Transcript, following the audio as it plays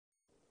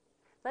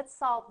Let's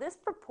solve this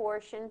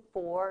proportion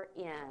for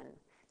n.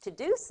 To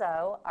do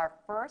so, our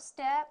first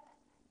step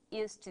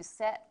is to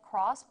set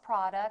cross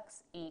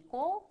products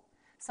equal.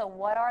 So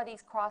what are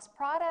these cross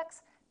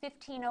products?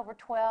 15 over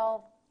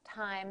 12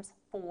 times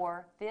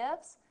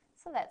 4/5.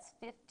 So that's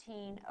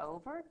 15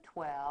 over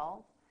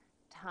 12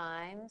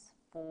 times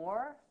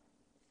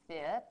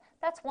 4/5.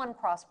 That's one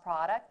cross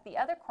product. The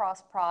other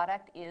cross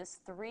product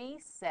is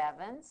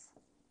 3/7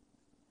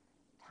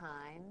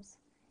 times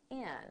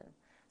n.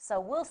 So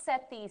we'll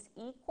set these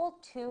equal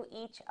to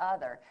each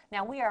other.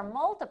 Now we are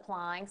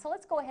multiplying, so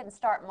let's go ahead and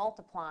start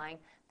multiplying.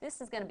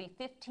 This is going to be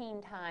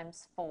 15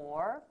 times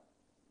 4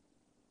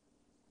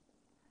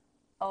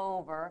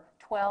 over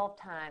 12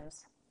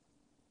 times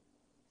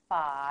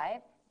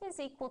 5 is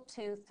equal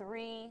to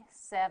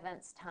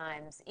 3/7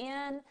 times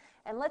n.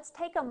 And let's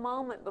take a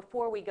moment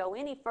before we go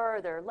any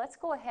further. Let's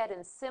go ahead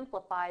and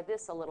simplify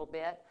this a little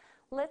bit.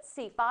 Let's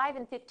see, 5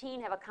 and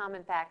 15 have a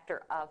common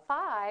factor of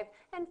 5,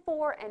 and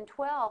 4 and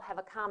 12 have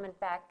a common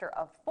factor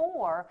of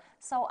 4.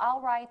 So I'll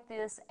write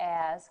this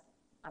as,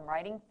 I'm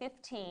writing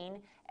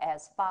 15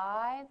 as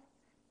 5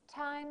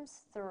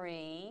 times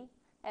 3,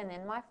 and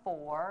then my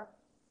 4.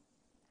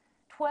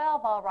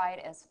 12 I'll write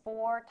as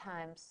 4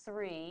 times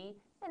 3,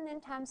 and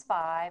then times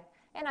 5,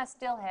 and I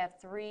still have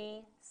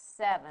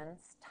 3/7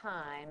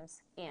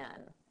 times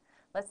n.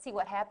 Let's see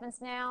what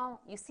happens now.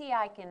 You see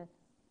I can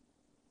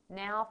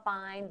now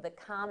find the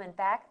common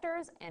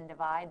factors and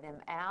divide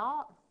them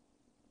out.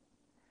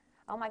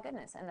 Oh my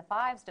goodness, and the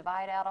 5's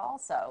divide out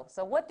also.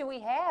 So what do we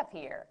have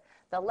here?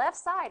 The left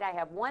side, I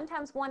have 1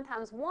 times 1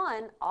 times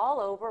 1 all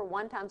over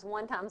 1 times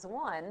 1 times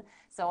 1.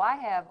 So I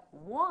have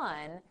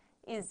 1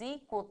 is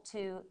equal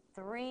to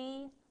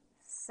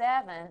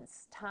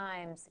 3/7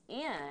 times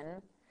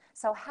n.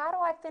 So how do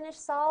I finish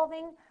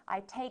solving?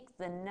 I take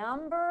the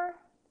number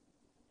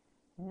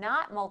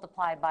not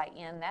multiplied by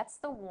n, that's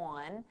the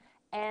 1,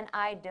 and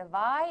I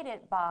divide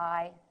it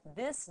by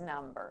this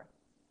number,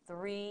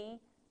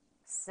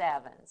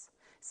 3/7.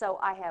 So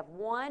I have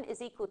 1 is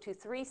equal to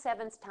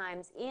 3/7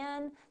 times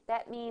n.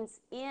 That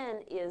means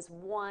n is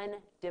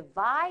 1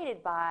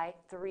 divided by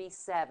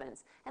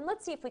 3/7. And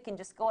let's see if we can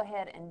just go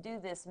ahead and do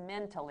this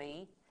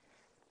mentally.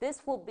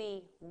 This will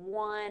be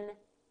 1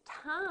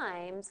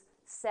 times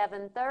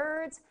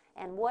 7/3.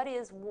 And what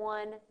is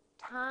 1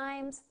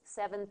 times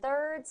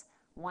 7/3?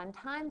 1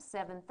 times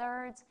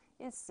 7/3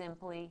 is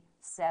simply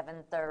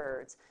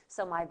 7/3.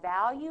 So my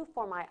value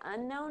for my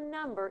unknown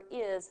number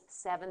is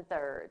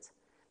 7/3.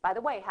 By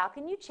the way, how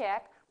can you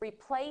check?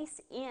 Replace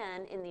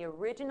n in the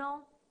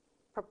original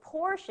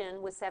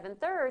proportion with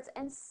 7/3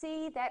 and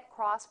see that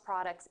cross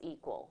products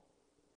equal.